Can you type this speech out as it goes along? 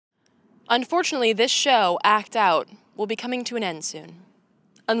Unfortunately, this show, Act Out, will be coming to an end soon.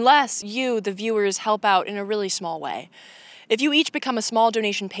 Unless you, the viewers, help out in a really small way. If you each become a small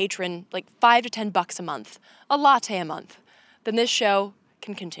donation patron, like $5 to $10 a month, a latte a month, then this show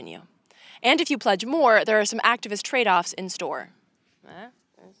can continue. And if you pledge more, there are some activist trade-offs in store.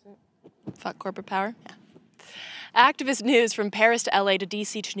 Fuck corporate power? Yeah. Activist news from Paris to LA to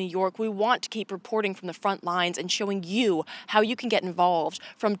DC to New York. We want to keep reporting from the front lines and showing you how you can get involved,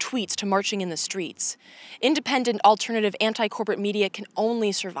 from tweets to marching in the streets. Independent, alternative, anti-corporate media can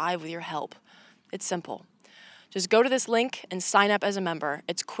only survive with your help. It's simple. Just go to this link and sign up as a member.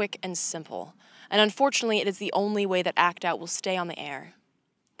 It's quick and simple. And unfortunately, it is the only way that Act Out will stay on the air.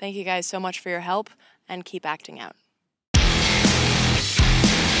 Thank you guys so much for your help, and keep acting out.